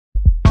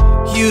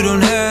You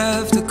don't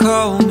have to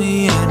call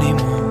me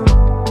anymore.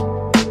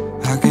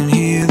 I can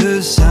hear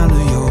the sound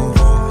of your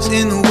voice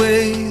in the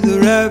way the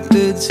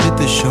rapids hit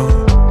the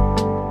shore.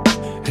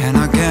 And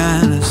I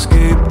can't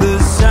escape the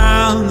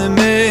sound they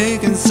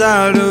make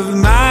inside of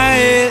my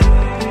head.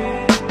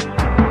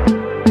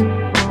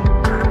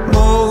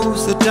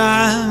 Most of the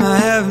time I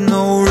have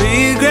no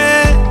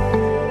regret,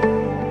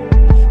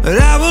 but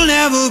I will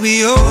never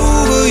be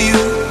over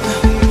you.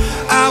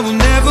 I will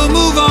never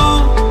move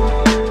on.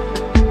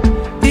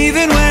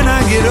 Even when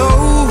I get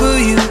over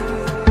you,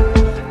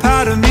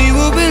 part of me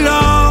will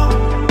belong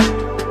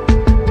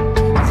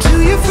to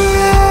you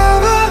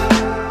forever.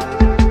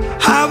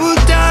 I will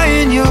die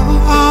in your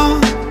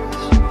arms,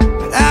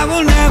 but I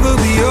will never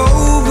be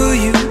over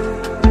you.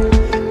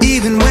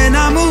 Even when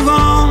I move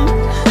on,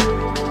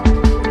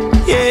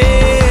 yeah,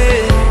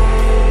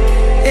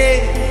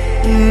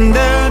 yeah. And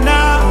then I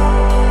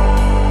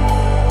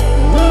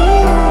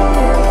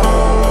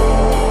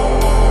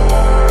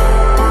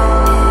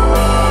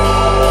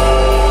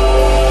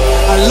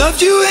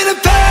loved you in a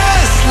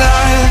past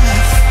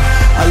life.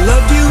 I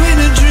loved you in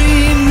a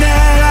dream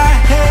that I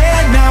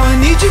had. Now I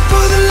need you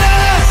for the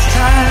last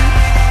time.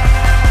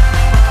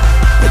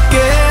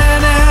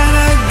 Again and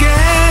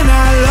again.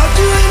 I loved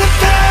you in a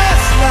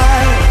past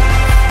life.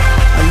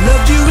 I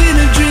loved you in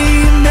a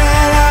dream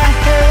that I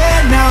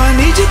had. Now I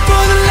need you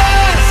for the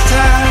last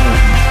time.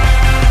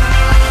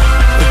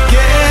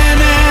 Again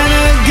and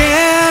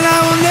again. I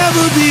will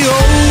never be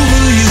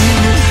over you.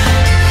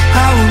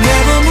 I will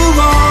never move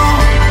on.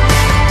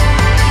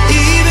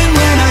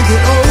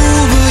 Get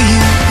over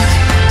you,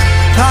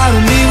 part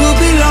of me will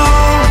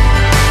belong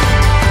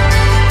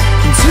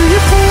to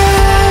you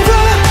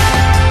forever.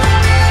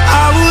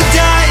 I will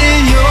die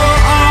in your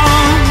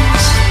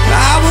arms.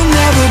 I will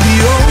never be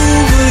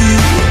over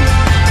you.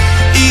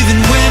 Even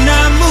when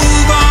I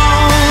move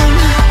on,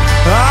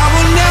 I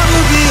will never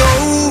be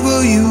over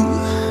you.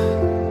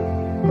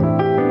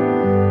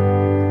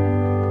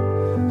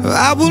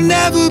 I will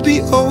never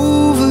be over